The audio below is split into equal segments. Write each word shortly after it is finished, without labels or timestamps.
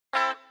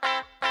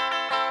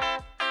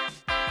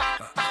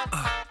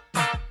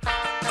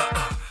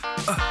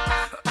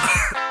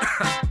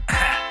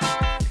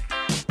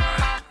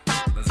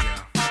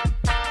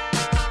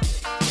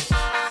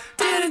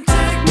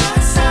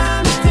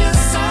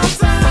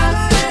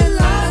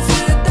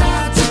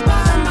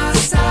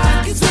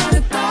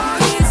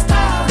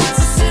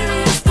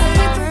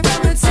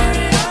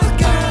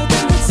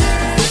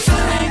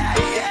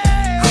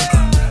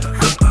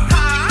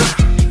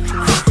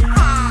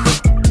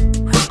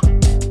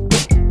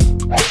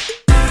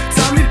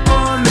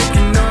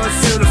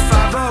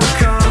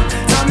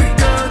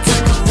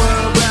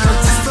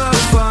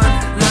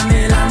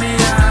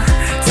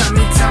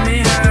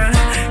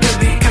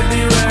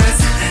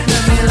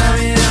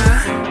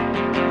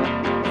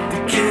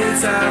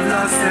kids have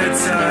lost their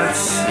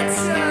touch,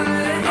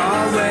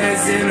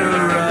 always in a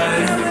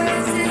rut.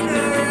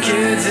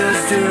 Kids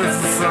just do it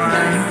for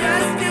fun,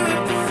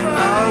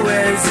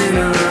 always in a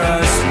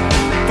rush.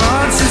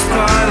 Bunches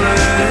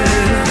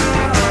piling,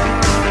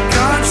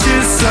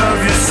 conscious of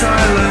your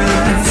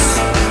silence,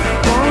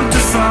 won't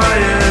defy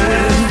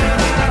it.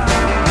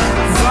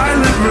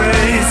 Violent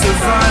rays of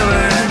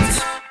violence.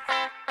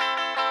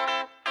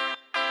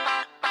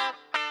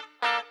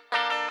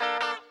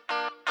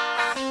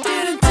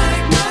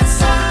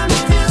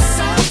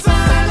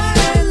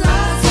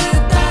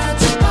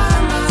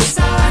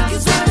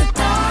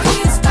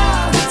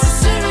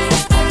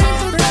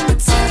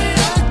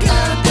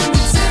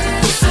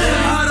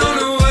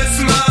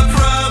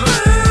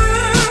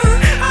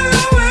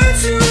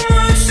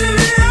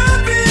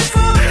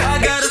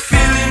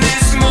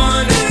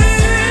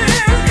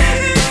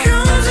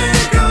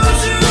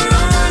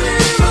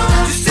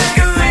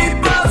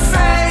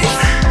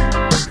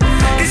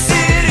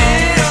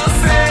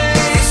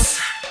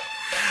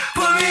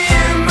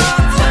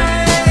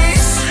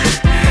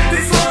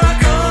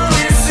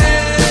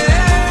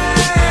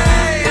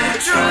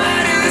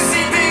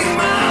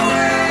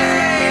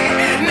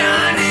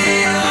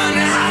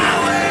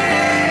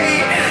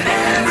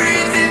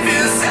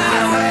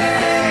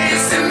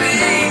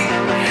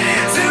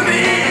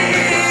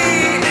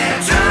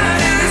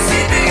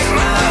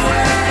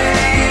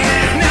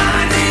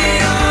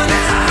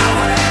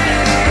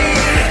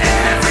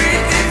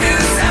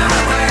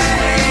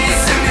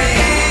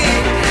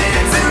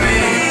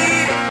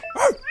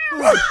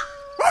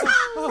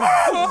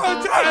 Oh,